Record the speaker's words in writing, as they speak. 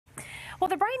Well,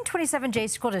 the Brighton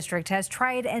 27J School District has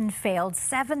tried and failed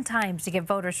 7 times to get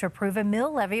voters to approve a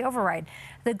mill levy override.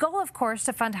 The goal, of course,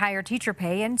 to fund higher teacher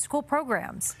pay and school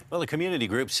programs. Well, the community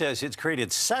group says it's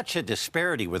created such a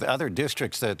disparity with other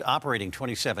districts that operating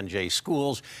 27J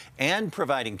schools and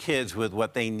providing kids with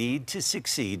what they need to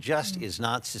succeed just is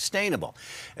not sustainable.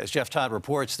 As Jeff Todd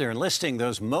reports, they're enlisting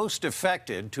those most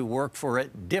affected to work for a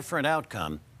different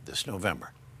outcome this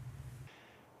November.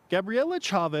 Gabriela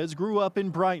Chavez grew up in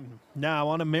Brighton. Now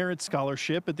on a merit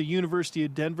scholarship at the University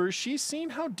of Denver, she's seen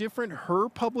how different her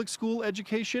public school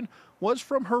education was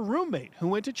from her roommate who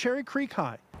went to Cherry Creek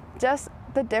High. Just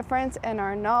the difference in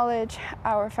our knowledge,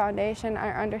 our foundation,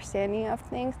 our understanding of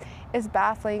things is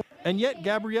baffling. And yet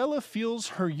Gabriela feels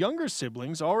her younger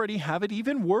siblings already have it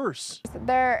even worse.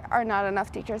 There are not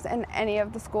enough teachers in any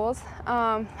of the schools.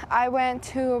 I went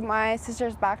to my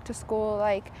sister's back to school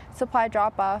supply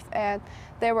drop off, and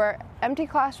there were empty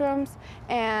classrooms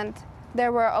and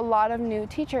there were a lot of new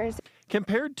teachers.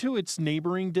 Compared to its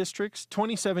neighboring districts,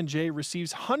 27J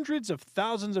receives hundreds of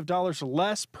thousands of dollars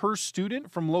less per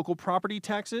student from local property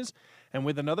taxes. And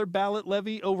with another ballot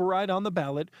levy override on the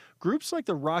ballot, groups like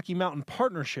the Rocky Mountain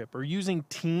Partnership are using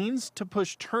teens to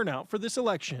push turnout for this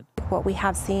election. What we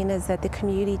have seen is that the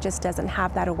community just doesn't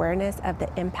have that awareness of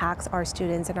the impacts our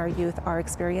students and our youth are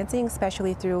experiencing,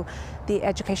 especially through the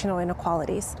educational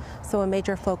inequalities. So a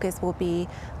major focus will be,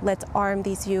 let's arm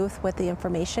these youth with the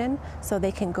information so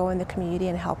they can go in the community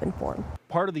and help inform.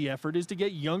 Part of the effort is to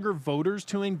get younger voters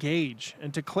to engage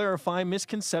and to clarify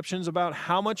misconceptions about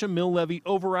how much a mill levy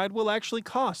override will actually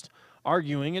cost,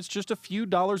 arguing it's just a few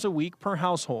dollars a week per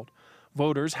household.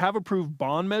 Voters have approved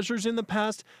bond measures in the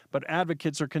past, but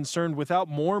advocates are concerned without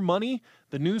more money,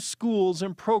 the new schools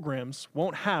and programs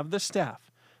won't have the staff.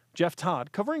 Jeff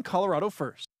Todd, covering Colorado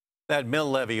First. That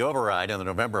mill levy override on the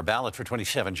November ballot for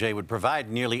 27J would provide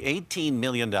nearly $18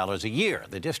 million a year.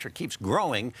 The district keeps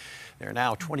growing. There are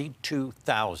now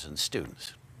 22,000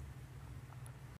 students.